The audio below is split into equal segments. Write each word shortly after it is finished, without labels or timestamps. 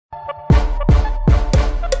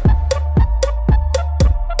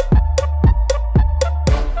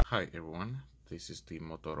This is the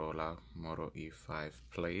Motorola Moto E5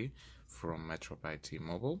 Play from Metro by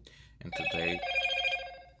T-Mobile, and today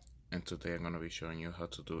I'm going to be showing you how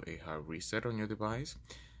to do a hard reset on your device.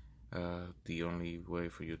 The only way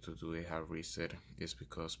for you to do a hard reset is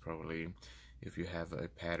because probably if you have a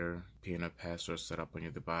pattern, PIN, or password set up on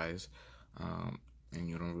your device and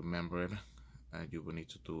you don't remember it, you will need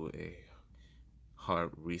to do a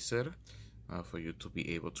hard reset for you to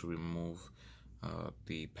be able to remove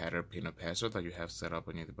the pattern, PIN, or password that you have set up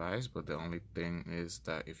on your device. But the only thing is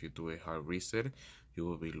that if you do a hard reset, you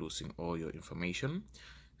will be losing all your information.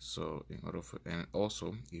 So in order for, and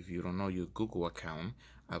also if you don't know your Google account,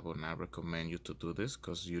 I would not recommend you to do this,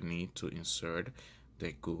 because you need to insert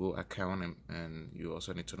the Google account, and you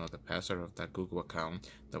also need to know the password of that Google account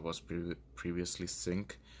that was previously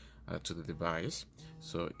synced to the device.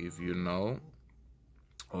 So if you know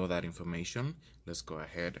all that information, let's go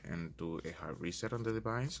ahead and do a hard reset on the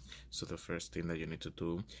device. So the first thing that you need to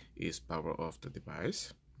do is power off the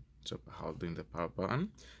device. So holding the power button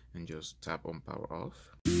and just tap on power off.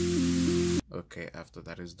 Okay, after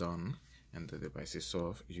that is done and the device is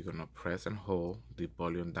off, you're gonna press and hold the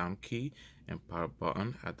volume down key and power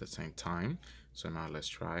button at the same time. So now let's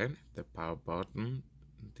try it. The power button,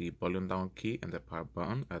 the volume down key, and the power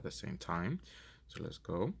button at the same time. So let's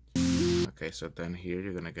go. Okay, so then here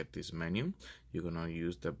you're gonna get this menu. You're gonna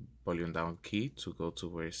use the volume down key to go to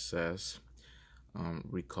where it says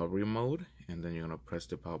recovery mode, and then you're gonna press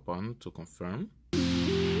the power button to confirm.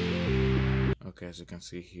 Okay, as you can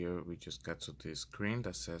see here, we just got to this screen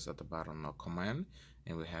that says at the bottom no command,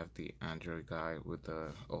 and we have the Android guy with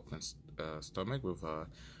the open stomach with a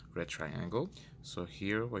red triangle. So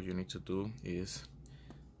here what you need to do is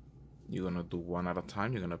you're gonna do one at a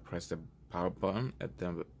time. You're gonna press the power button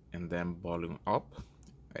and then volume up.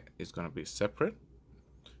 It's gonna be separate.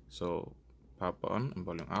 So power button and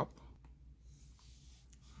volume up,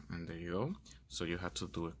 and there you go. So you have to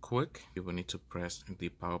do it quick. You will need to press the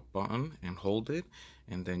power button and hold it,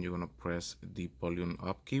 and then you're gonna press the volume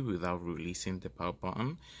up key without releasing the power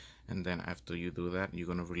button, and then after you do that, you're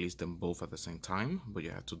gonna release them both at the same time, but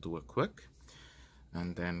you have to do it quick.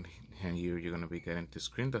 And then here you're gonna be getting the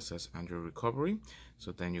screen that says Android recovery.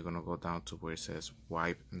 So then you're gonna go down to where it says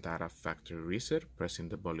wipe data factory reset, pressing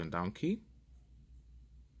the volume down key,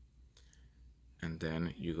 and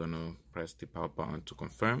then you're gonna press the power button to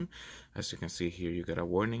confirm. As you can see here, you get a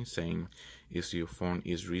warning saying if your phone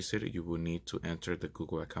is reset, you will need to enter the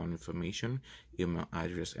Google account information, email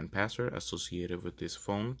address, and password associated with this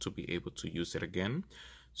phone to be able to use it again.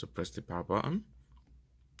 So press the power button,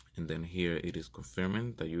 and then here it is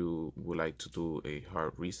confirming that you would like to do a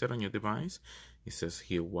hard reset on your device. It says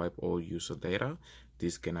here wipe all user data.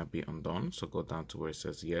 This cannot be undone, so go down to where it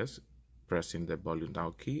says yes, pressing the volume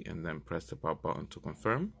down key, and then press the power button to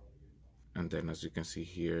confirm. And then as you can see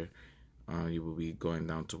here, you will be going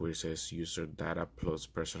down to where it says user data plus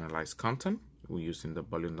personalized content. We're using the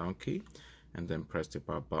volume down key, and then press the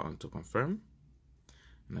power button to confirm.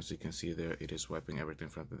 And as you can see there, it is wiping everything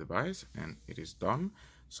from the device, and it is done.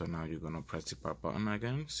 So now you're gonna press the power button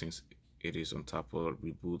again, since it is on top of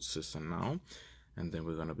reboot system now, and then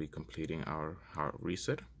we're gonna be completing our hard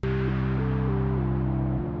reset.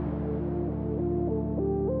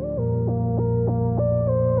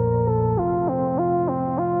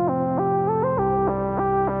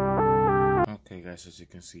 As you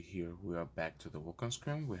can see here, we are back to the welcome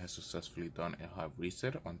screen. We have successfully done a hard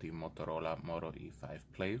reset on the Motorola Moto E5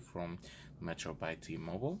 Play from Metro by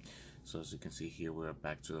T-Mobile. So as you can see here, we are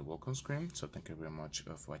back to the welcome screen. So thank you very much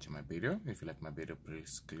for watching my video. If you like my video,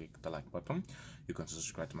 please click the like button. You can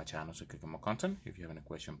subscribe to my channel to click on more content. If you have any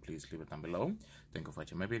question, please leave it down below. Thank you for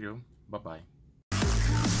watching my video. Bye bye.